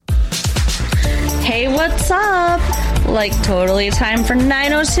Hey, what's up? Like, totally time for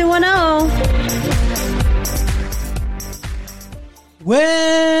 90210.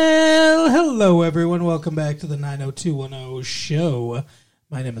 Well, hello everyone. Welcome back to the 90210 show.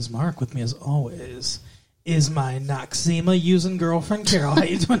 My name is Mark. With me as always is my Noxzema using girlfriend, Carol. How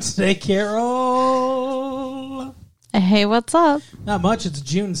you doing today, Carol? Hey, what's up? Not much. It's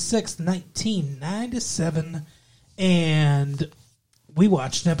June 6th, 1997, and we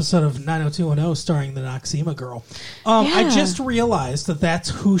watched an episode of 90210 starring the Noxzema girl. I just realized that that's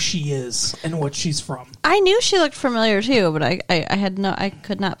who she is and what she's from. I knew she looked familiar too, but I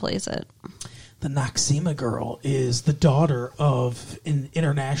could not place it. The Noxzema girl is the daughter of an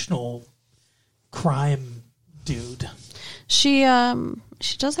international crime dude. She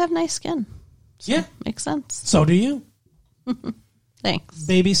does have nice skin. So Yeah. Makes sense. So do you. Thanks.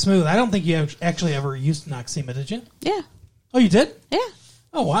 Baby smooth. I don't think you have actually ever used Noxzema, did you? Yeah. Oh, you did? Yeah.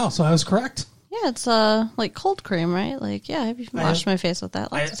 Oh, wow. So I was correct. Yeah, it's like cold cream, right? Like, yeah, I've washed my face with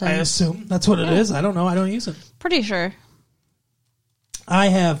that lots of I times. assume that's what it is. I don't know. I don't use it. Pretty sure. I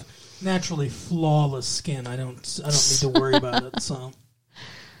have naturally flawless skin. I don't need to worry about it. So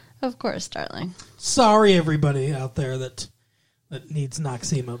Of course, darling. sorry, everybody out there that needs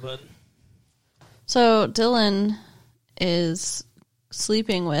Noxzema, but So Dylan is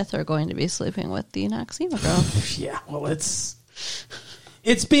sleeping with, or going to be sleeping with, the Noxzema girl. yeah, well, it's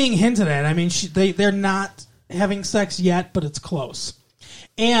being hinted at. I mean, they're not having sex yet, but it's close.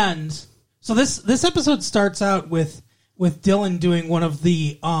 And so this episode starts out with Dylan doing one of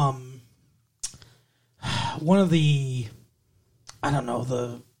the I don't know,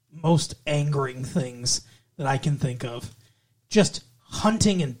 the most angering things that I can think of. Just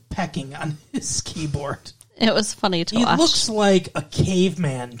hunting and pecking on his keyboard. It was funny to He watch. looks like a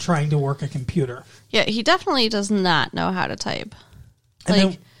caveman trying to work a computer. Yeah, he definitely does not know how to type. And Like,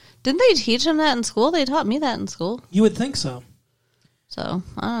 then, didn't they teach him that in school? They taught me that in school. you would think so. So,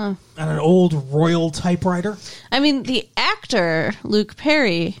 I don't know. On an old Royal typewriter. I mean, the actor, Luke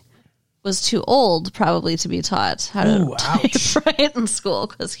Perry, was too old probably to be taught how to Ooh, ouch. type in school,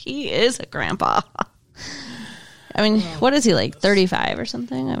 because he is a grandpa. I mean, what is he, like 35 or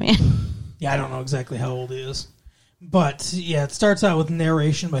something? I mean... Yeah, I don't know exactly how old he is. But, yeah, it starts out with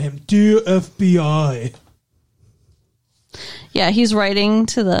narration by him. Dear FBI. Yeah, he's writing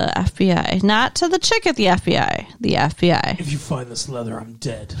to the FBI. Not to the chick at the FBI. The FBI. If you find this leather, I'm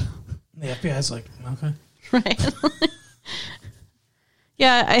dead. And the FBI's like, okay. Right.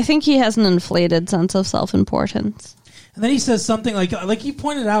 Yeah, I think he has an inflated sense of self-importance. And then he says something like you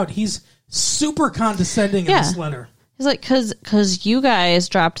pointed out, he's super condescending in this letter. He's like, because you guys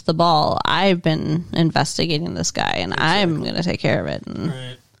dropped the ball. I've been investigating this guy, and I'm going to take care of it. And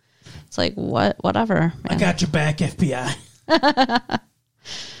Right. it's like, whatever, man. I got your back, FBI.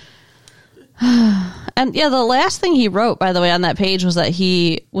 And yeah, the last thing he wrote, by the way, on that page was that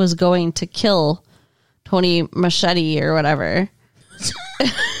he was going to kill Tony Machete or whatever.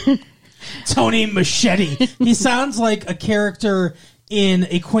 Tony Machete. He sounds like a character in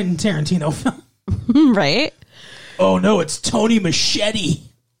a Quentin Tarantino film. Right? Oh no, it's Tony Machete.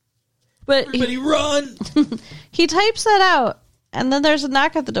 But Everybody run. he types that out, and then there's a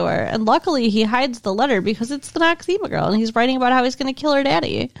knock at the door, and luckily he hides the letter because it's the Noxzema girl, and he's writing about how he's going to kill her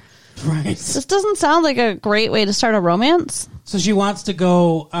daddy. Right. This doesn't sound like a great way to start a romance. So she wants to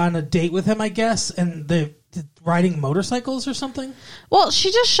go on a date with him, I guess, and they're riding motorcycles or something? Well,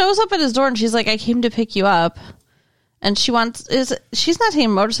 she just shows up at his door, and she's like, I came to pick you up. And she's not taking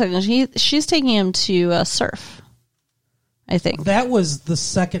him motorcycling, she's taking him to surf, I think. That was the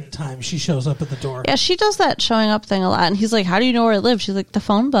second time she shows up at the door. Yeah, she does that showing up thing a lot. And he's like, how do you know where I live? She's like, the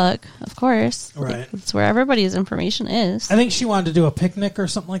phone book, of course. Right. Like, it's where everybody's information is. I think she wanted to do a picnic or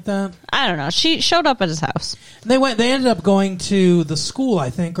something like that. I don't know. She showed up at his house. They ended up going to the school, I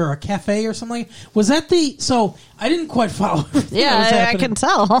think, or a cafe or something. Was that so I didn't quite follow everything that was Yeah, I happening. can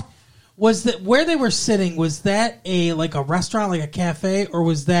tell. Was that where they were sitting? Was that a restaurant, like a cafe, or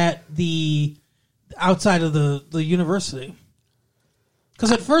was that the outside of the university?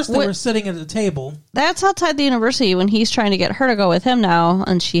 Because at first they were sitting at a table. That's outside the university when he's trying to get her to go with him now,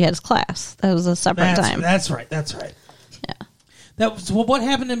 and she has class. That was a separate time. That's right. Yeah. That was what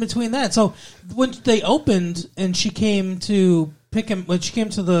happened in between that. So when they opened and she came to pick him, when she came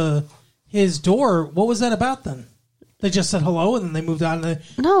to his door, what was that about then? They just said hello and then they moved on.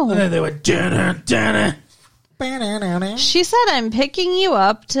 No. And then they went, Dana. She said, I'm picking you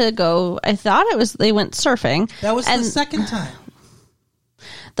up to go. I thought it was they went surfing. That was the second time.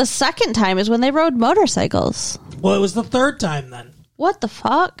 The second time is when they rode motorcycles. Well, it was the third time then. What the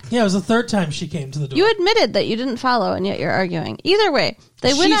fuck? Yeah, it was the third time she came to the door. You admitted that you didn't follow, and yet you're arguing. Either way,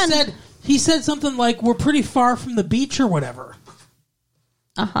 they went on. She said, he said something like, we're pretty far from the beach or whatever.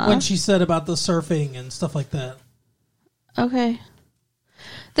 Uh-huh. When she said about the surfing and stuff like that. Okay.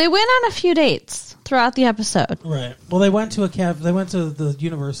 They went on a few dates throughout the episode. Right. Well, they went to they went to the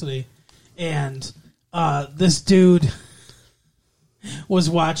university, and this dude was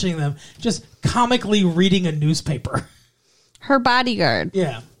watching them, just comically reading a newspaper. Her bodyguard.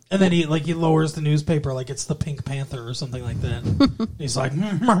 Yeah. And then he lowers the newspaper like it's the Pink Panther or something like that. He's like,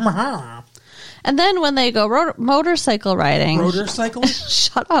 And then when they go motorcycle riding. Motorcycle?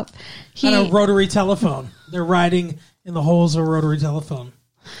 Shut up. On a rotary telephone. They're riding in the holes of a rotary telephone.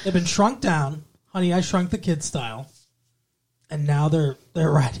 They've been shrunk down. Honey, I Shrunk the Kids style. And now they're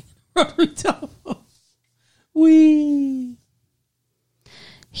riding a rotary telephone. Whee!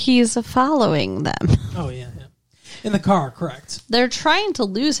 He's following them. Oh, yeah. In the car, correct. They're trying to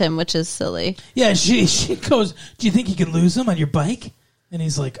lose him, which is silly. Yeah, she goes, do you think you can lose him on your bike? And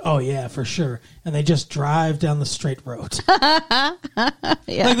he's like, oh, yeah, for sure. And they just drive down the straight road. Yeah.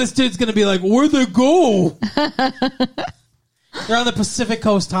 Like, this dude's going to be like, where'd they go? They're on the Pacific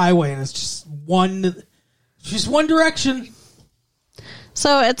Coast Highway, and it's just one direction.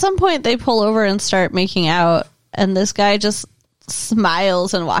 So at some point, they pull over and start making out, and this guy just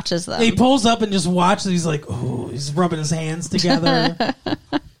smiles and watches them. He pulls up and just watches. He's like, oh, he's rubbing his hands together.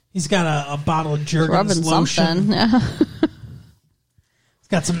 He's got a bottle of Jergens lotion. Something. Yeah. He's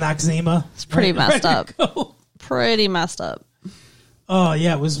got some Noxzema. It's pretty messed up. Pretty messed up. Oh,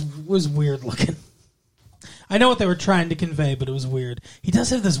 yeah, it was weird looking. I know what they were trying to convey, but it was weird. He does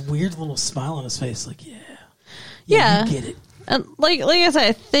have this weird little smile on his face, like, yeah, you get it. And like I said,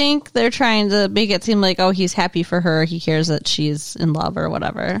 I think they're trying to make it seem like, oh, he's happy for her. He cares that she's in love or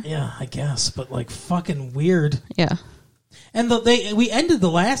whatever. Yeah, I guess, but like fucking weird. Yeah. And we ended the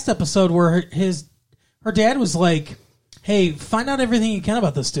last episode where her dad was like, "Hey, find out everything you can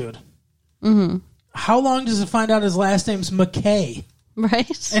about this dude." Mm-hmm. How long does it find out his last name's McKay?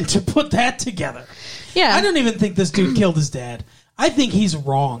 Right. And to put that together, yeah, I don't even think this dude killed his dad. I think he's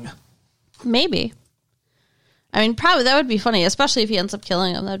wrong. Maybe. I mean, probably that would be funny, especially if he ends up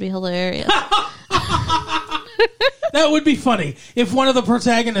killing him. That'd be hilarious. That would be funny if one of the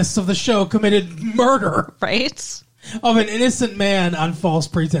protagonists of the show committed murder, right, of an innocent man on false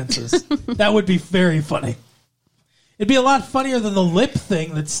pretenses. That would be very funny. It'd be a lot funnier than the lip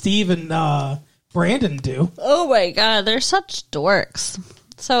thing that Steve and Brandon do. Oh my god, they're such dorks.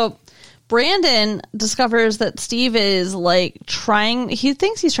 So Brandon discovers that Steve is he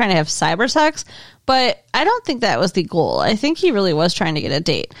thinks he's trying to have cyber sex, but I don't think that was the goal. I think he really was trying to get a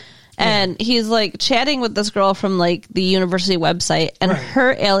date. And he's like chatting with this girl from like the university website, and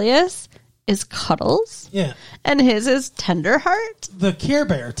her alias is Cuddles. Yeah. And his is Tenderheart. The Care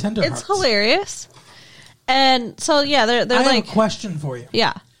Bear, Tenderheart. It's hilarious. And so, yeah, they're I like... have a question for you.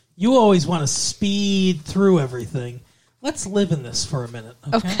 Yeah. You always want to speed through everything. Let's live in this for a minute,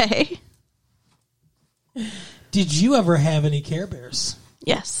 okay? Did you ever have any Care Bears?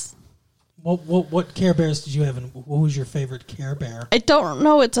 Yes. What Care Bears did you have, and what was your favorite Care Bear? I don't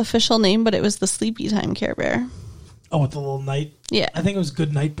know its official name, but it was the Sleepy Time Care Bear. Oh, with the little night? Yeah. I think it was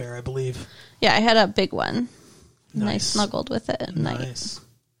Good Night Bear, I believe. Yeah, I had a big one. Nice. And I snuggled with it at night. Nice.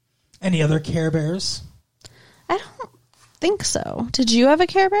 Any other Care Bears? I don't think so. Did you have a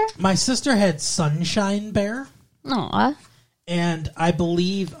Care Bear? My sister had Sunshine Bear. Aw. And I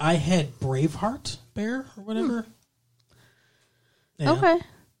believe I had Braveheart Bear or whatever. Yeah. Okay.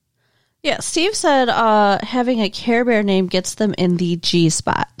 Yeah, Steve said having a Care Bear name gets them in the G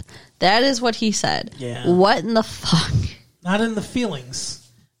spot. That is what he said. Yeah. What in the fuck? Not in the feelings.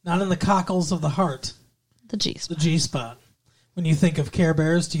 Not in the cockles of the heart. The G spot. The G spot. When you think of Care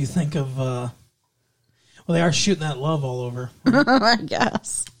Bears, do you think of... well, they are shooting that love all over. Right? I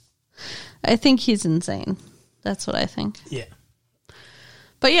guess. I think he's insane. That's what I think. Yeah.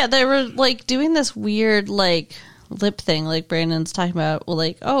 But yeah, they were like doing this weird like lip thing, like Brandon's talking about. Well,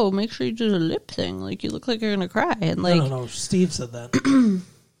 like, oh, make sure you do the lip thing. Like, you look like you're gonna cry. And like, no. Steve said that.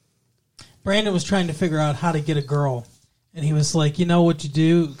 Brandon was trying to figure out how to get a girl, and he was like, you know what you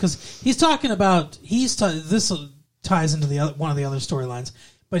do, because he's talking about this ties into one of the other storylines.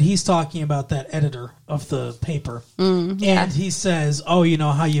 But he's talking about that editor of the paper, and he says, "Oh, you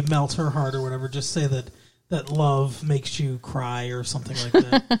know how you melt her heart or whatever. Just say that love makes you cry or something like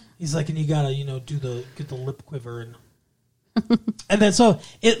that." He's like, and you gotta, get the lip quiver and then so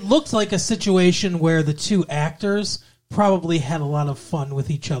it looked like a situation where the two actors probably had a lot of fun with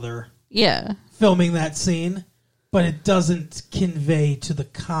each other. Yeah, filming that scene, but it doesn't convey to the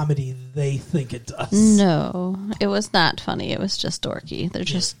comedy they think it does. No, it was not funny. It was just dorky. They're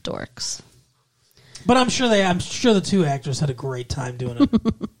just dorks. But I'm sure the two actors had a great time doing it.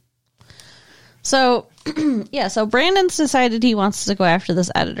 So, yeah, so Brandon's decided he wants to go after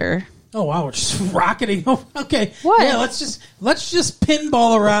this editor. Oh wow, we're just rocketing. Oh, okay, What? Yeah, let's just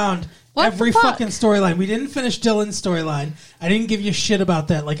pinball around What every the fuck? fucking storyline. We didn't finish Dylan's storyline. I didn't give you shit about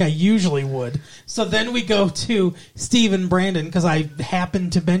that like I usually would. So then we go to Steve and Brandon because I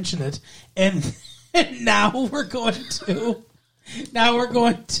happened to mention it, and now we're going to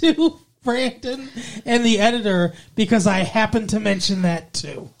Brandon and the editor because I happened to mention that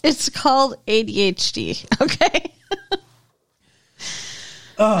too. It's called ADHD, okay?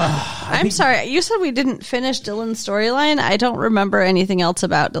 I'm sorry. You said we didn't finish Dylan's storyline. I don't remember anything else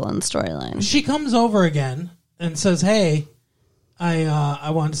about Dylan's storyline. She comes over again and says, "Hey,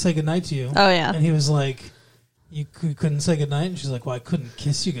 I wanted to say goodnight to you." Oh, yeah. And he was like, "You couldn't say goodnight?" And she's like, "Well, I couldn't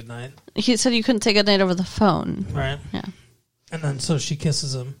kiss you goodnight." He said you couldn't say goodnight over the phone. Right. Yeah. And then so she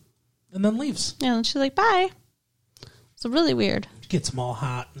kisses him and then leaves. Yeah, and she's like, bye. It's really weird. Gets them all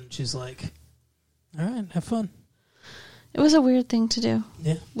hot and she's like, "All right, have fun." It was a weird thing to do.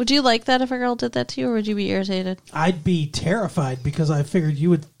 Yeah. Would you like that if a girl did that to you, or would you be irritated? I'd be terrified because I figured you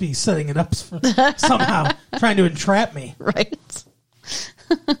would be setting it up for somehow, trying to entrap me. Right.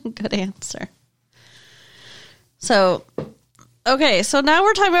 Good answer. So, okay, so now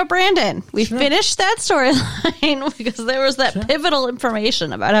we're talking about Brandon. We finished that storyline because there was that pivotal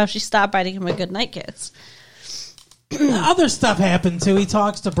information about how she stopped by to give him a good night kiss. Other stuff happened too. He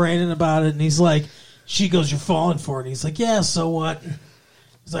talks to Brandon about it and he's like, she goes, "You're falling for it." And he's like, "Yeah, so what?"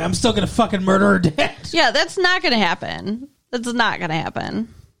 He's like, "I'm still going to fucking murder her dad." Yeah, that's not going to happen. That's not going to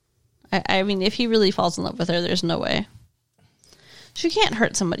happen. I mean, if he really falls in love with her, there's no way. She can't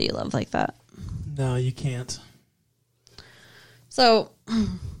hurt somebody you love like that. No, you can't. So,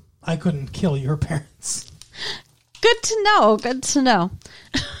 I couldn't kill your parents. good to know. Good to know.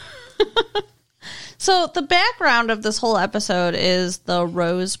 So, the background of this whole episode is the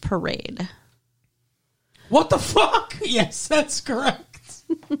Rose Parade. What the fuck? Yes, that's correct.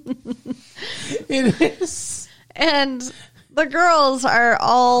 It is. And the girls are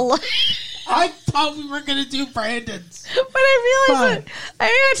all... I thought we were going to do Brandon's. But I realized that I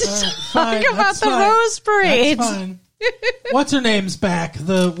had to talk about the Rose Parade. That's fine. What's her name's back?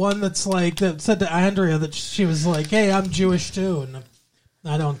 The one that's like, that said to Andrea that she was like, "Hey, I'm Jewish too." And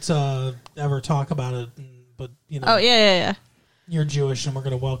I don't ever talk about it. But, you know. Oh, yeah. You're Jewish and we're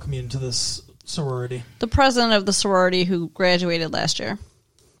going to welcome you into this sorority. The president of the sorority who graduated last year.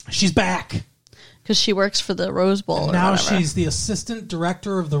 She's back. Because she works for the Rose Bowl. And now she's the assistant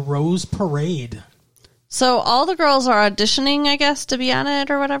director of the Rose Parade. So all the girls are auditioning, I guess, to be on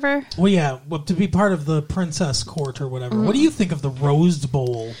it or whatever? Well, yeah, to be part of the princess court or whatever. What do you think of the Rose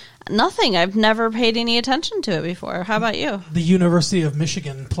Bowl? Nothing. I've never paid any attention to it before. How about you? The University of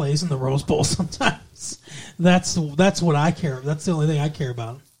Michigan plays in the Rose Bowl sometimes. That's what I care. That's the only thing I care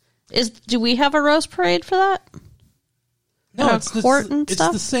about. Do we have a Rose Parade for that? No, it's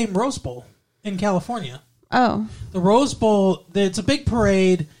the same Rose Bowl in California. Oh. The Rose Bowl, it's a big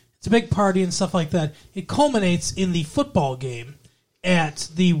parade, it's a big party and stuff like that. It culminates in the football game at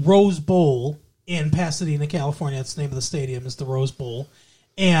the Rose Bowl in Pasadena, California. That's the name of the stadium, is the Rose Bowl.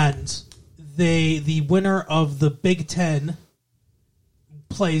 And the winner of the Big Ten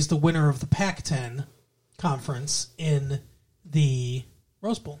plays the winner of the Pac-10 conference in the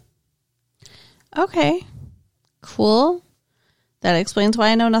Rose Bowl. Okay. Cool. That explains why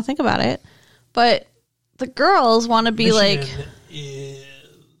I know nothing about it. But the girls want to be Michigan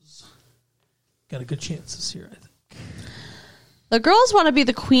is got a good chance this year, I think. The girls want to be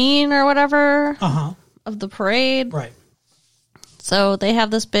the queen or whatever of the parade. Right. So they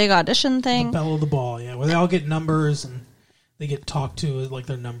have this big audition thing. The belle of the ball, yeah, where they all get numbers and they get talked to like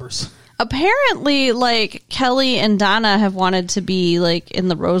their numbers. Apparently, like, Kelly and Donna have wanted to be, like, in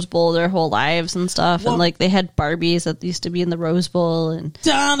the Rose Bowl their whole lives and stuff. Well, and, like, they had Barbies that used to be in the Rose Bowl. And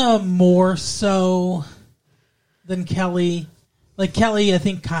Donna more so than Kelly. Like, Kelly, I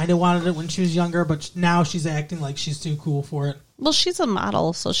think, kind of wanted it when she was younger, but now she's acting like she's too cool for it. Well, she's a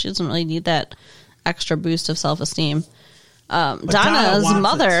model, so she doesn't really need that extra boost of self-esteem. Donna's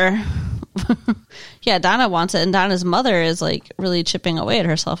mother... Yeah, Donna wants it, and Donna's mother is like really chipping away at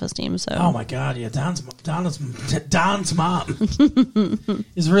her self-esteem. So, oh my god, yeah, Don's mom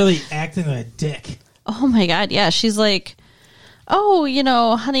is really acting like a dick. Oh my god, yeah, she's like, "Oh, you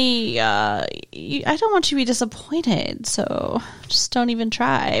know, honey, I don't want you to be disappointed, so just don't even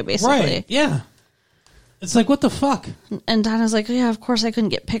try." Basically, right? Yeah, it's like, what the fuck? And Donna's like, "Yeah, of course I couldn't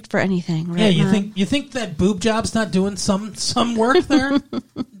get picked for anything." Right, yeah, Mom? you think that boob job's not doing some work there?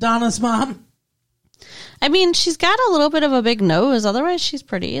 Donna's mom. I mean, she's got a little bit of a big nose. Otherwise, she's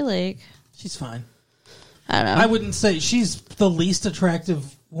pretty. Like, she's fine. I don't know. I wouldn't say she's the least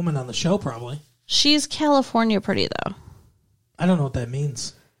attractive woman on the show, probably. She's California pretty, though. I don't know what that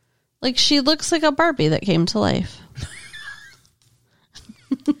means. Like, she looks like a Barbie that came to life.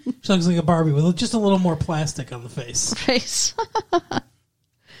 She looks like a Barbie with just a little more plastic on the face. Right.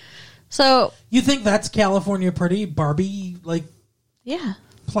 So... You think that's California pretty? Barbie, like... Yeah.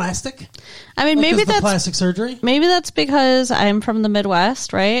 Plastic? I mean, like maybe that's... plastic surgery? Maybe that's because I'm from the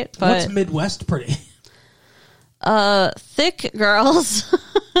Midwest, right? But what's Midwest pretty? Thick girls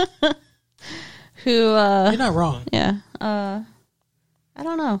who... You're not wrong. Yeah. I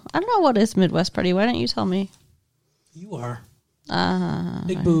don't know. I don't know what is Midwest pretty. Why don't you tell me? You are.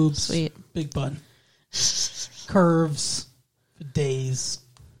 Big boobs. Sweet. Big butt. Curves. For days.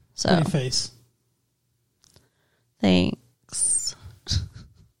 So, pretty face. Thanks.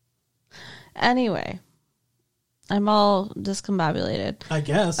 Anyway. I'm all discombobulated. I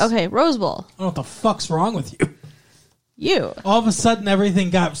guess. Okay, Rose Bowl. I don't know what the fuck's wrong with you. You. All of a sudden,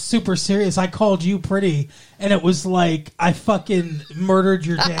 everything got super serious. I called you pretty, and it was like I fucking murdered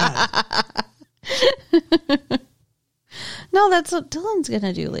your dad. No, that's what Dylan's going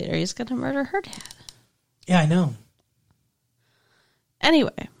to do later. He's going to murder her dad. Yeah, I know.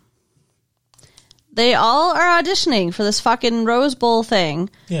 Anyway. They all are auditioning for this fucking Rose Bowl thing.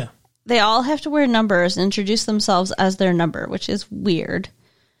 Yeah. They all have to wear numbers and introduce themselves as their number, which is weird.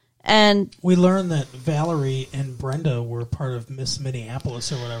 And we learned that Valerie and Brenda were part of Miss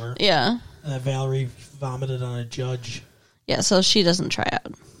Minneapolis or whatever. Yeah. And that Valerie vomited on a judge. Yeah, so she doesn't try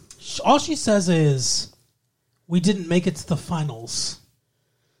out. All she says is, we didn't make it to the finals.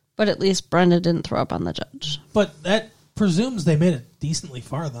 But at least Brenda didn't throw up on the judge. But that presumes they made it decently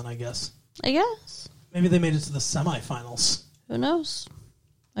far then, I guess. I guess. Maybe they made it to the semifinals. Who knows?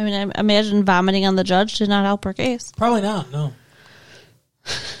 I mean, I imagine vomiting on the judge did not help her case. Probably not, no.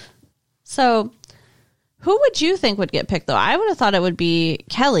 So, who would you think would get picked, though? I would have thought it would be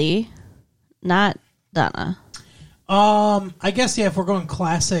Kelly, not Donna. I guess, yeah, if we're going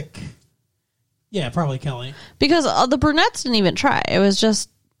classic, yeah, probably Kelly. Because the brunettes didn't even try. It was just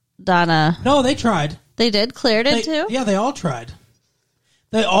Donna. No, they tried. They did? Claire did, too? Yeah, they all tried.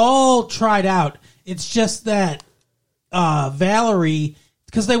 They all tried out. It's just that Valerie,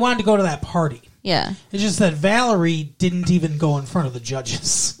 because they wanted to go to that party. Yeah. It's just that Valerie didn't even go in front of the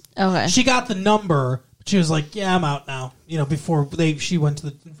judges. Okay. She got the number, but she was like, yeah, I'm out now. You know, before she went to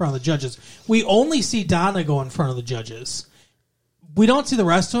in front of the judges. We only see Donna go in front of the judges. We don't see the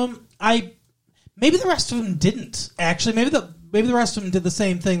rest of them. Maybe the rest of them didn't, actually. Maybe the rest of them did the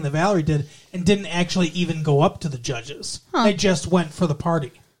same thing that Valerie did and didn't actually even go up to the judges. Huh. They just went for the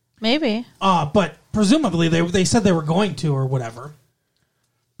party. Maybe. But presumably they said they were going to or whatever.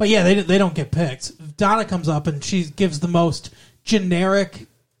 But yeah, they don't get picked. Donna comes up and she gives the most generic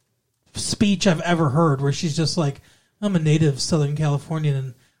speech I've ever heard, where she's just like, I'm a native Southern Californian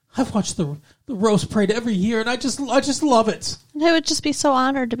and I've watched the Rose Parade every year and I just love it. I would just be so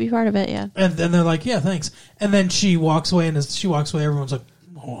honored to be part of it, yeah. And then they're like, yeah, thanks. And then she walks away, and as she walks away, everyone's like,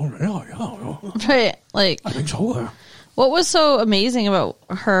 oh, yeah. Right. Like, I think so. What was so amazing about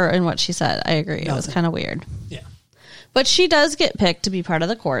her and what she said? I agree. Nothing. It was kind of weird. Yeah. But she does get picked to be part of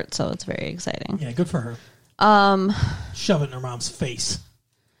the court, so it's very exciting. Yeah, good for her. Shove it in her mom's face.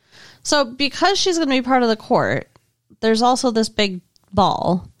 So because she's going to be part of the court, there's also this big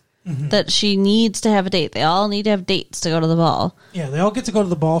ball that she needs to have a date. They all need to have dates to go to the ball. Yeah, they all get to go to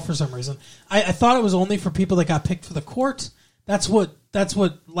the ball for some reason. I thought it was only for people that got picked for the court. That's what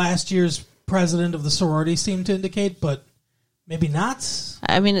last year's president of the sorority seemed to indicate, but maybe not.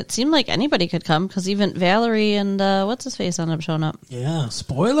 I mean, it seemed like anybody could come because even Valerie and what's his face ended up showing up. Yeah,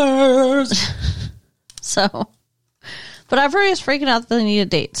 spoilers. So, but everybody's freaking out that they need a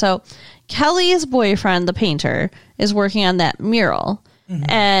date. So Kelly's boyfriend, the painter, is working on that mural.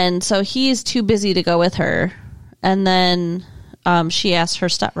 And so he's too busy to go with her. And then she asked her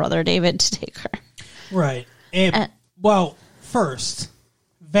stepbrother, David, to take her. Right. Well, first,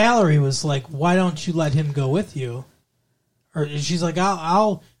 Valerie was like, why don't you let him go with you? Or she's like,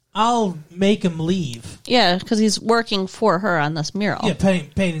 I'll make him leave. Yeah, because he's working for her on this mural. Yeah,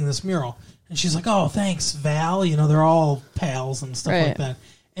 painting this mural. And she's like, oh, thanks, Val. You know, they're all pals and stuff like that.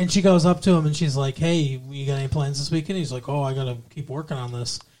 And she goes up to him and she's like, hey, you got any plans this weekend? He's like, oh, I got to keep working on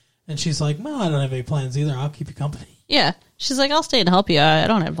this. And she's like, well, I don't have any plans either. I'll keep you company. Yeah. She's like, I'll stay and help you. I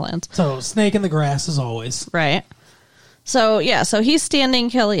don't have plans. So snake in the grass as always. Right. So, yeah. So he's standing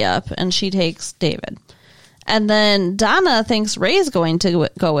Kelly up and she takes David. And then Donna thinks Ray's going to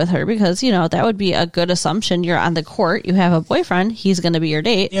go with her because, you know, that would be a good assumption. You're on the court. You have a boyfriend. He's going to be your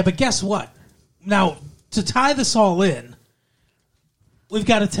date. Yeah, but guess what? Now, to tie this all in, we've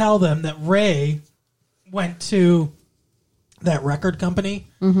got to tell them that Ray went to that record company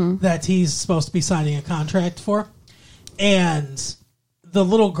that he's supposed to be signing a contract for. And the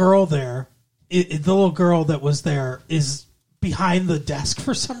little girl there, the little girl that was there is behind the desk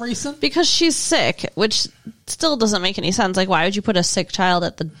for some reason. Because she's sick, which still doesn't make any sense. Like, why would you put a sick child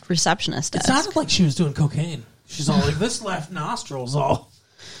at the receptionist desk? It sounded like she was doing cocaine. She's all like, this left nostril's all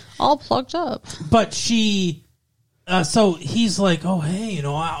plugged up. But she... so he's like, oh, hey, you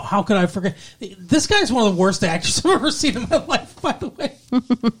know, how could I forget? This guy's one of the worst actors I've ever seen in my life, by the way.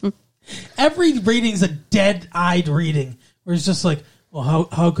 Every reading's a dead-eyed reading where he's just like, well,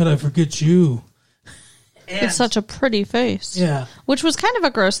 how could I forget you? And, it's such a pretty face. Yeah. Which was kind of a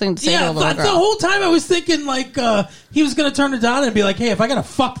gross thing to say to a little girl. The whole time I was thinking, like, he was going to turn to Donna and be like, hey, if I got to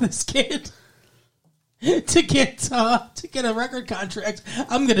fuck this kid to get a record contract,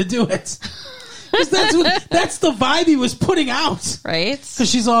 I'm going to do it. Because that's the vibe he was putting out. Right. Because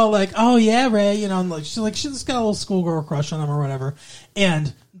she's all like, oh, yeah, Ray. You know, and like, she's just got a little schoolgirl crush on him or whatever.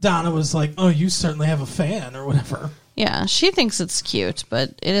 And Donna was like, oh, you certainly have a fan or whatever. Yeah, she thinks it's cute,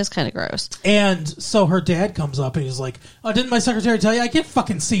 but it is kind of gross. And so her dad comes up and he's like, oh, didn't my secretary tell you I can't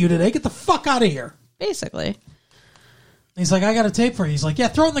fucking see you today? Get the fuck out of here. Basically. And he's like, I got a tape for you. He's like, yeah,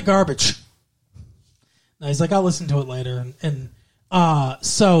 throw it in the garbage. And he's like, I'll listen to it later. And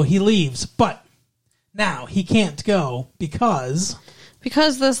so he leaves. But now he can't go because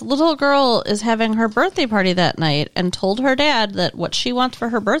this little girl is having her birthday party that night and told her dad that what she wants for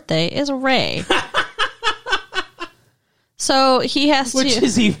her birthday is Ray. So he has Which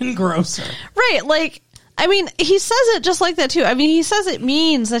is even grosser. Right, like, I mean, he says it just like that, too. I mean, he says it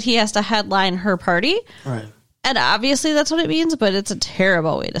means that he has to headline her party. Right. And obviously that's what it means, but it's a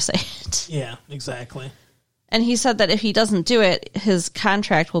terrible way to say it. Yeah, exactly. And he said that if he doesn't do it, his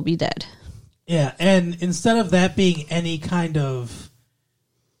contract will be dead. Yeah, and instead of that being any kind of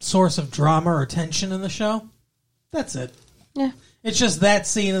source of drama or tension in the show, that's it. Yeah. It's just that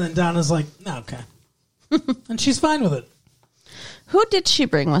scene, and then Donna's like, no, okay. And she's fine with it. Who did she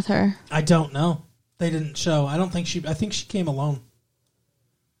bring with her? I don't know. They didn't show. I think she came alone.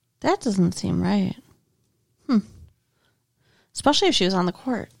 That doesn't seem right. Especially if she was on the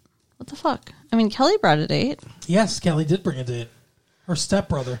court. What the fuck? I mean, Kelly brought a date. Yes, Kelly did bring a date. Her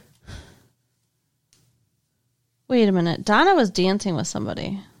stepbrother. Wait a minute. Donna was dancing with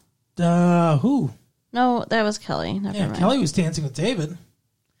somebody. Who? No, that was Kelly. Never mind. Kelly was dancing with David.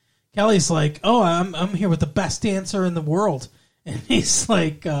 Kelly's like, oh, I'm here with the best dancer in the world. And he's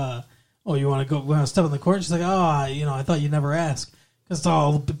like, oh, you want to step on the court? She's like, oh, I thought you'd never ask. Because it's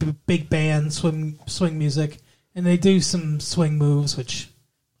all big band, swing music. And they do some swing moves, which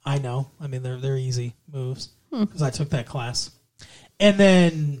I know. I mean, they're easy moves. Because I took that class. And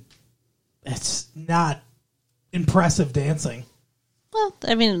then it's not impressive dancing. Well,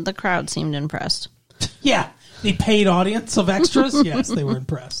 I mean, the crowd seemed impressed. Yeah. The paid audience of extras, yes, they were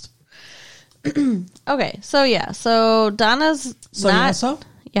impressed. Okay, so Donna's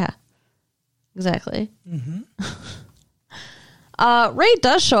Yeah, exactly. Mm-hmm. Ray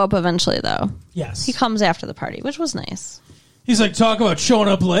does show up eventually, though. Yes. He comes after the party, which was nice. He's like, talk about showing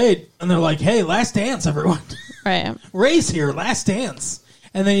up late. And they're like, hey, last dance, everyone. Right. Ray's here, last dance.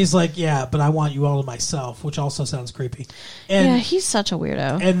 And then he's like, yeah, but I want you all to myself, which also sounds creepy. And, yeah, he's such a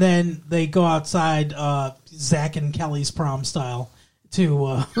weirdo. And then they go outside, Zach and Kelly's prom style,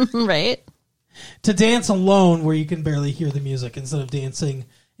 to right, to dance alone where you can barely hear the music instead of dancing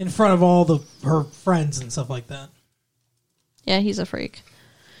in front of all her friends and stuff like that. Yeah, he's a freak.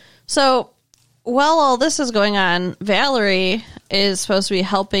 So while all this is going on, Valerie is supposed to be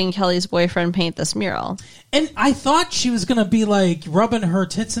helping Kelly's boyfriend paint this mural. And I thought she was going to be like rubbing her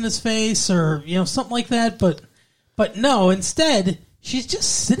tits in his face or, something like that. But no, instead, she's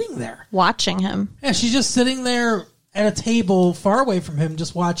just sitting there. Watching him. Yeah, she's just sitting there at a table far away from him,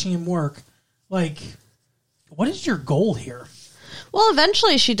 just watching him work. Like, what is your goal here? Well,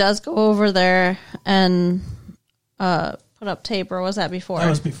 eventually she does go over there and put up tape, or was that before? That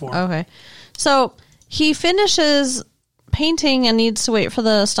was before. Okay. So he finishes painting and needs to wait for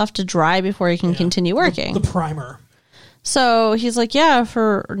the stuff to dry before he can continue working. The primer. So he's like, yeah,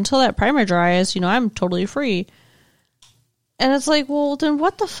 until that primer dries, I'm totally free. And it's like, well, then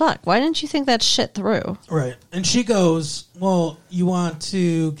what the fuck? Why didn't you think that shit through? Right. And she goes, well, you want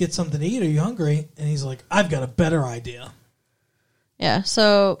to get something to eat? Are you hungry? And he's like, I've got a better idea. Yeah,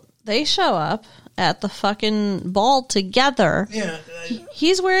 so they show up at the fucking ball together. Yeah.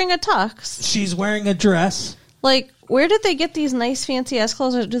 He's wearing a tux. She's wearing a dress. Like, where did they get these nice fancy ass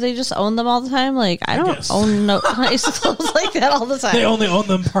clothes? Or do they just own them all the time? Like, I don't own no nice clothes like that all the time. They only own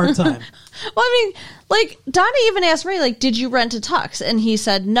them part-time. Well, I mean, like, Donna even asked Ray, like, did you rent a tux? And he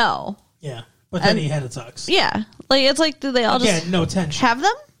said no. Yeah. But then he had a tux. Yeah. Like, it's like, do they all just no tension. have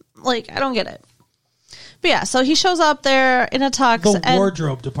them? Like, I don't get it. But yeah, so he shows up there in a tux. The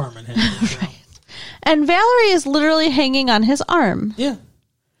wardrobe department had right. And Valerie is literally hanging on his arm. Yeah.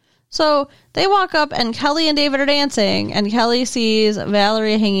 So they walk up and Kelly and David are dancing, and Kelly sees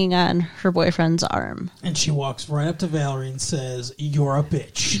Valerie hanging on her boyfriend's arm. And she walks right up to Valerie and says, "You're a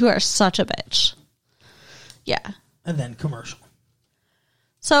bitch. You are such a bitch." Yeah. And then commercial.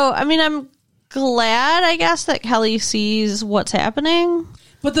 So, I mean, I'm glad, I guess, that Kelly sees what's happening.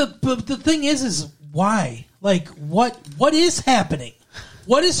 But the thing is why? Like, what is happening?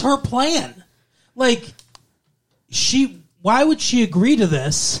 What is her plan? Like, why would she agree to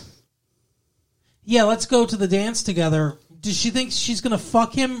this? Yeah, let's go to the dance together. Does she think she's going to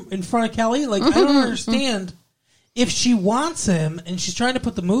fuck him in front of Kelly? Like, I don't understand. If she wants him and she's trying to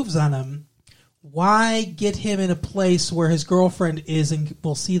put the moves on him, why get him in a place where his girlfriend is and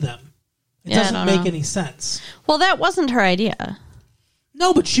will see them? It doesn't make any sense. Well, that wasn't her idea.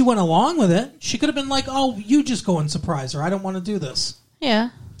 No, but she went along with it. She could have been like, "Oh, you just go and surprise her. I don't want to do this." Yeah.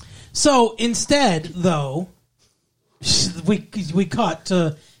 So instead, though, we cut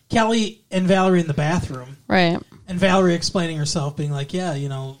to Kelly and Valerie in the bathroom. Right. And Valerie explaining herself, being like, "Yeah, you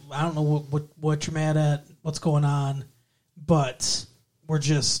know, I don't know what you're mad at, what's going on, but we're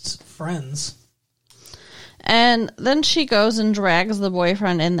just friends." And then she goes and drags the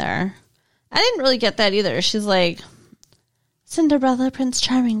boyfriend in there. I didn't really get that either. She's like, "Cinderella, Prince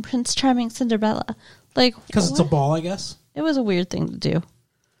Charming, Cinderella." Like, because it's a ball, I guess. It was a weird thing to do.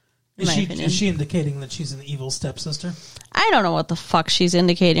 Is she indicating that she's an evil stepsister? I don't know what the fuck she's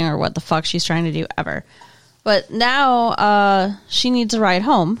indicating or what the fuck she's trying to do ever. But now she needs a ride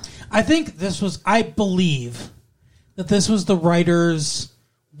home. I believe that this was the writer's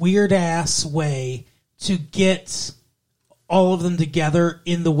weird ass way to get all of them together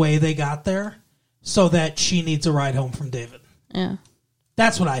in the way they got there so that she needs a ride home from David. Yeah.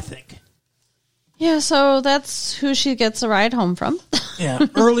 That's what I think. Yeah, so that's who she gets a ride home from. Yeah.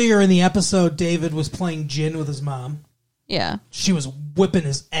 Earlier in the episode, David was playing gin with his mom. Yeah. She was whipping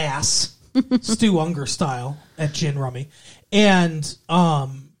his ass, Stu Unger style, at Gin Rummy. And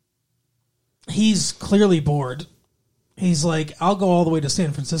he's clearly bored. He's like, "I'll go all the way to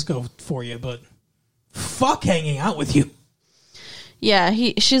San Francisco for you, but fuck hanging out with you." Yeah,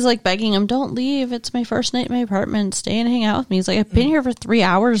 she's like begging him, "Don't leave. It's my first night in my apartment. Stay and hang out with me." He's like, "I've been here for 3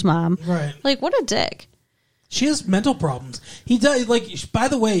 hours, Mom." Right. Like, what a dick. She has mental problems. He does. Like, by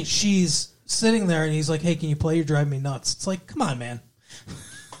the way, she's sitting there and he's like, "Hey, can you play? You're driving me nuts." It's like, come on, man.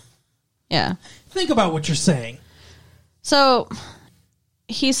 Yeah. Think about what you're saying. So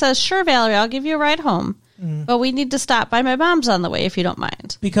he says, "Sure, Valerie, I'll give you a ride home. But we need to stop by my mom's on the way if you don't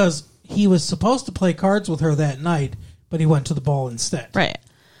mind." Because he was supposed to play cards with her that night, but he went to the ball instead. Right.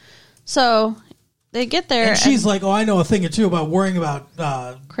 So they get there. And she's like, "Oh, I know a thing or two about worrying about..."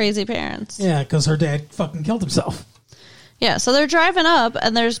 crazy parents. Yeah, because her dad fucking killed himself. Yeah, so they're driving up,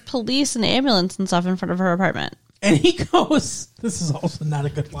 and there's police and ambulance and stuff in front of her apartment. And he goes, this is also not a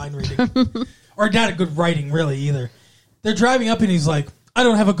good line reading. Or not a good writing, really, either. They're driving up, and he's like, "I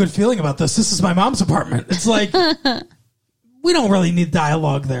don't have a good feeling about this. This is my mom's apartment." It's like, we don't really need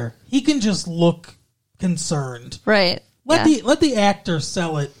dialogue there. He can just look concerned. Right. Let the actor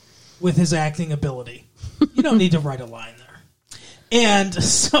sell it with his acting ability. You don't need to write a line there. And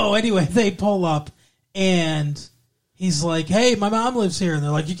so anyway, they pull up and he's like, "Hey, my mom lives here." And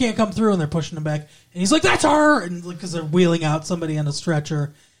they're like, "You can't come through." And they're pushing him back. And he's like, "That's her." And because they're wheeling out somebody on a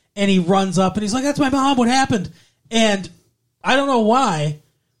stretcher. And he runs up and he's like, "That's my mom. What happened?" And I don't know why,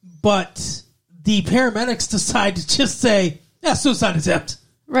 but the paramedics decide to just say, "Yeah, suicide attempt."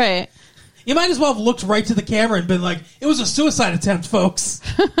 Right. You might as well have looked right to the camera and been like, "It was a suicide attempt, folks."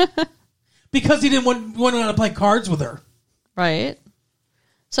 Because he didn't want to play cards with her. Right.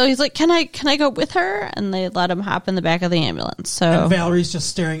 So he's like, can I go with her? And they let him hop in the back of the ambulance. So And Valerie's just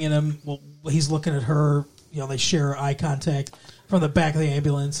staring at him. Well, he's looking at her. You know, they share eye contact from the back of the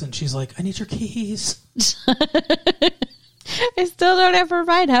ambulance. And she's like, "I need your keys." I still don't have a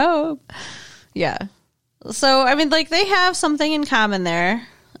ride home. Yeah. So, I mean, like, they have something in common there.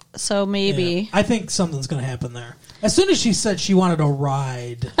 So maybe. Yeah. I think something's going to happen there. As soon as she said she wanted a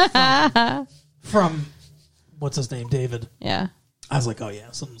ride from what's his name, David. Yeah. I was like, oh,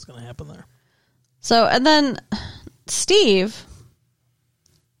 yeah, something's going to happen there. So, and then Steve's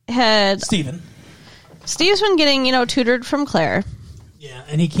been getting, tutored from Claire. Yeah,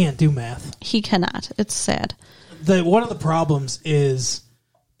 and he can't do math. He cannot. It's sad. One of the problems is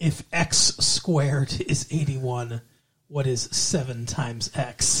if x squared is 81, what is 7 times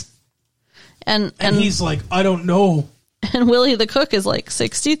x? And he's like, "I don't know." And Willie the cook is like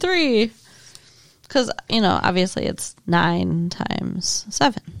 63. because, obviously it's 9 times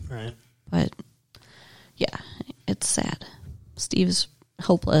 7. Right. But, yeah, it's sad. Steve's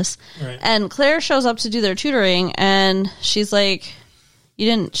hopeless. Right. And Claire shows up to do their tutoring, and she's like, you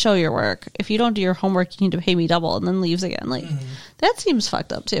didn't show your work. If you don't do your homework, you need to pay me double, and then leaves again. Like, that seems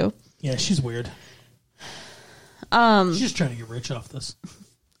fucked up, too. Yeah, she's weird. She's just trying to get rich off this.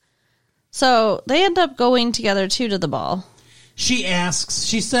 So they end up going together, too, to the ball. She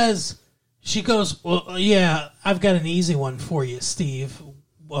goes, well, yeah, I've got an easy one for you, Steve.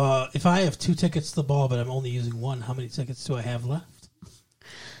 If I have 2 tickets to the ball, but I'm only using 1, how many tickets do I have left?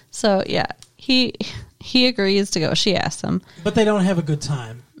 So, yeah, he agrees to go. She asks him. But they don't have a good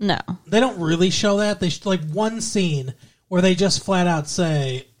time. No. They don't really show that. They like one scene where they just flat out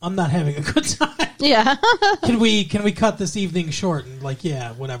say, I'm not having a good time. Yeah. Can we cut this evening short? And like,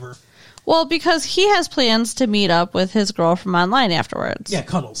 yeah, whatever. Well, because he has plans to meet up with his girl from online afterwards. Yeah,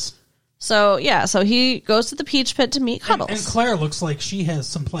 Cuddles. So, yeah, so he goes to the Peach Pit to meet Cuddles. And Claire looks like she has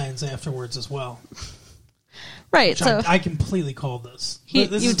some plans afterwards as well. Right, so... I completely called this.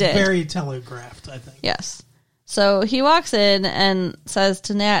 This is did. Very telegraphed, I think. Yes. So he walks in and says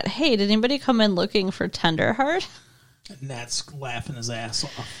to Nat, hey, did anybody come in looking for Tenderheart? And Nat's laughing his ass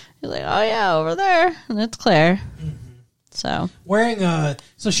off. He's like, oh, yeah, over there. And it's Claire. Mm-hmm. So wearing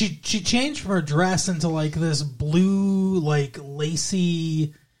so she changed from her dress into like this blue, like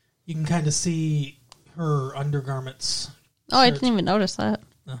lacy, you can kind of see her undergarments. Oh, I didn't even notice that.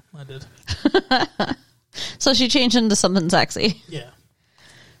 No, I did. So she changed into something sexy. Yeah.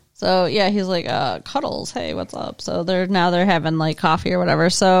 So yeah, he's like, Cuddles, hey, what's up? So they're having like coffee or whatever.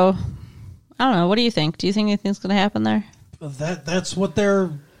 So I don't know. What do you think? Do you think anything's going to happen there? That is what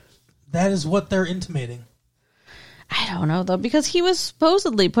they're intimating. I don't know though, because he was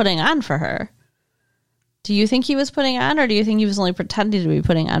supposedly putting on for her. Do you think he was putting on, or do you think he was only pretending to be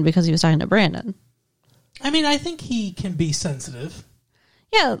putting on because he was talking to Brandon? I mean, I think he can be sensitive.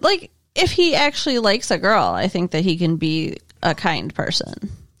 Yeah, like if he actually likes a girl, I think that he can be a kind person.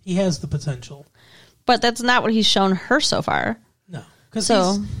 He has the potential. But that's not what he's shown her so far. No.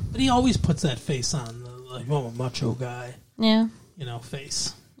 But he always puts that face on, like, I'm a macho guy. Yeah.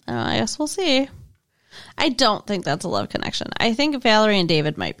 Face. I guess we'll see. I don't think that's a love connection. I think Valerie and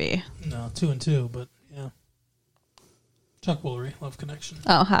David might be. No, 2 and 2, but yeah. Chuck Woolery, love connection.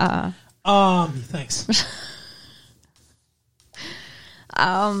 Oh, ha. Thanks.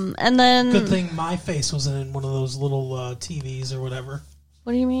 And then... Good thing my face wasn't in one of those little TVs or whatever.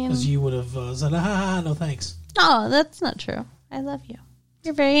 What do you mean? Because you would have said, no thanks. Oh, that's not true. I love you.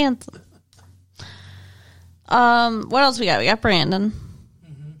 You're very handsome. What else we got? We got Brandon.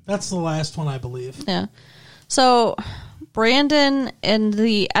 Mm-hmm. That's the last one, I believe. Yeah. So, Brandon and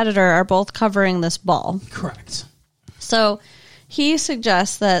the editor are both covering this ball. Correct. So, he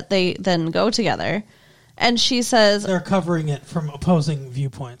suggests that they then go together. And she says... They're covering it from opposing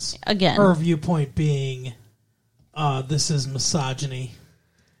viewpoints. Again. Her viewpoint being, this is misogyny.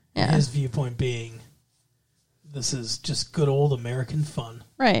 Yeah. His viewpoint being, this is just good old American fun.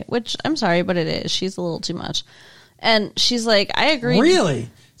 Right, which, I'm sorry, but it is. She's a little too much. And she's like, I agree. Really?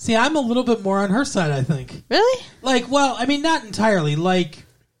 See, I'm a little bit more on her side, I think. Really? Like, well, I mean, not entirely. Like,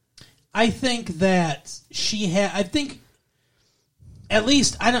 I think that I think, at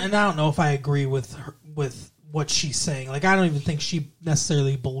least, I don't know if I agree with her, with what she's saying. Like, I don't even think she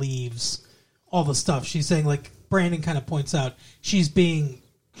necessarily believes all the stuff she's saying. Like, Brandon kind of points out, she's being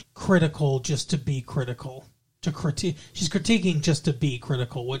critical just to be critical. She's critiquing just to be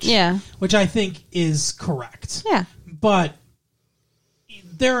critical, which I think is correct. Yeah. But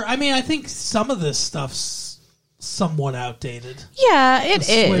I think some of this stuff's somewhat outdated. Yeah, it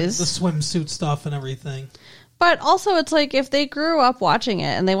is. The swimsuit stuff and everything. But also, it's like, if they grew up watching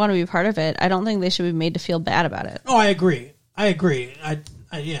it and they want to be part of it, I don't think they should be made to feel bad about it. Oh, I agree. I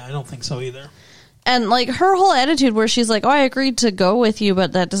don't think so either. And, like, her whole attitude where she's like, oh, I agreed to go with you,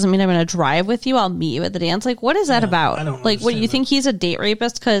 but that doesn't mean I'm going to drive with you. I'll meet you at the dance. Like, what is that about? I don't like, what, you that. think he's a date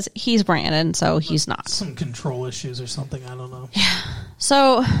rapist? Because he's Brandon, so he's not. Some control issues or something. I don't know. Yeah.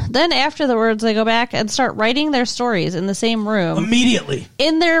 So then after the words, they go back and start writing their stories in the same room. Immediately.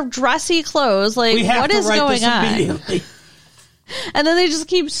 In their dressy clothes. Like, what is going on? Immediately. And then they just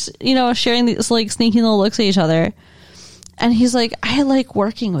keep, sharing these, like, sneaky little looks at each other. And he's like, I like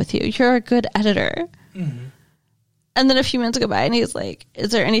working with you. You're a good editor. Mm-hmm. And then a few minutes go by, and he's like,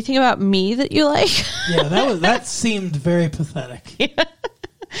 "Is there anything about me that you like?" Yeah, that seemed very pathetic. Yeah.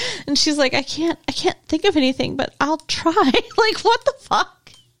 And she's like, "I can't think of anything, but I'll try." Like, what the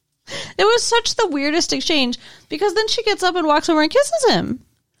fuck? It was such the weirdest exchange, because then she gets up and walks over and kisses him.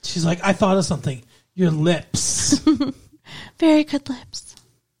 She's like, "I thought of something. Your lips, very good lips."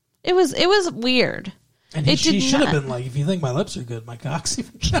 It was weird. And It she did should have not- been like, if you think my lips are good, my cock's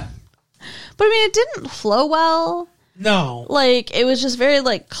even good. But I mean, it didn't flow well. No. Like, it was just very,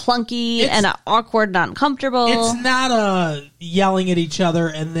 like, clunky and awkward and uncomfortable. It's not yelling at each other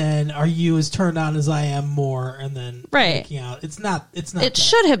and then are you as turned on as I am more and then Right. making out. It's not It that.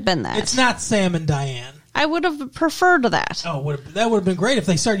 should have been that. It's not Sam and Diane. I would have preferred that. Oh, that would have been great if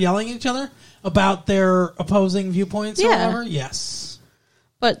they started yelling at each other about their opposing viewpoints or Yeah. whatever. Yes.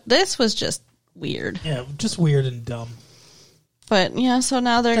 But this was just weird. Yeah, just weird and dumb. But, yeah, so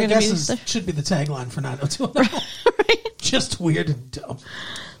now they're I going to guess be... should be the tagline for 90210. Right? Just weird and dumb.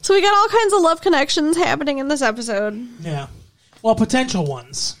 So we got all kinds of love connections happening in this episode. Yeah. Well, potential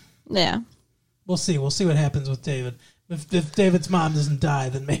ones. Yeah. We'll see. We'll see what happens with David. If David's mom doesn't die,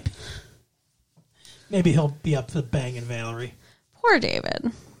 then maybe he'll be up for banging Valerie. Poor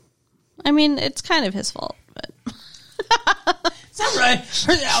David. I mean, it's kind of his fault, but... Is that right?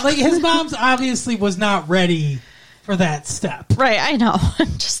 Like his mom's obviously was not ready for that step. Right, I know.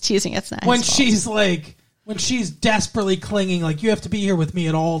 I'm just teasing. It's not When his fault. she's desperately clinging, like you have to be here with me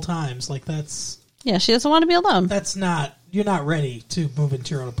at all times. Like Yeah, she doesn't want to be alone. you're not ready to move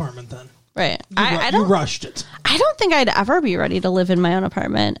into your own apartment then. Right. You rushed it. I don't think I'd ever be ready to live in my own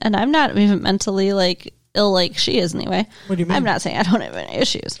apartment, and I'm not even mentally like ill like she is anyway. What do you mean? I'm not saying I don't have any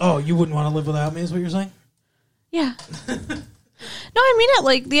issues. Oh, you wouldn't want to live without me is what you're saying? Yeah. No, I mean it.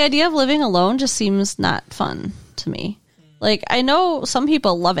 Like the idea of living alone just seems not fun to me. Like I know some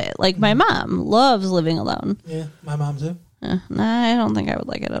people love it. Like my mom loves living alone. Yeah, my mom too. Nah, I don't think I would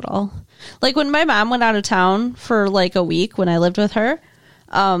like it at all. Like when my mom went out of town for like a week when I lived with her,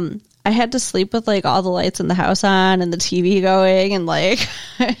 I had to sleep with like all the lights in the house on and the TV going, and like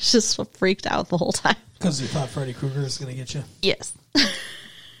I just freaked out the whole time. Because you thought Freddy Krueger was going to get you. Yes.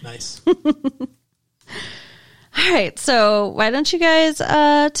 Nice. All right, so why don't you guys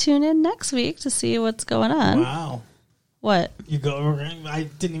tune in next week to see what's going on? Wow. What? You go. I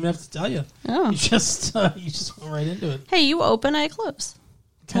didn't even have to tell you. Oh. You just went right into it. Hey, you open, I close.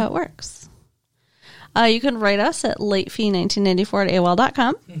 That's how it works. You can write us at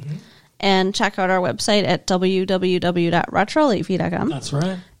latefee1994@AOL.com and check out our website at www.retrolatefee.com That's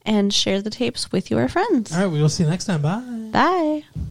right. and share the tapes with your friends. All right, we will see you next time. Bye. Bye.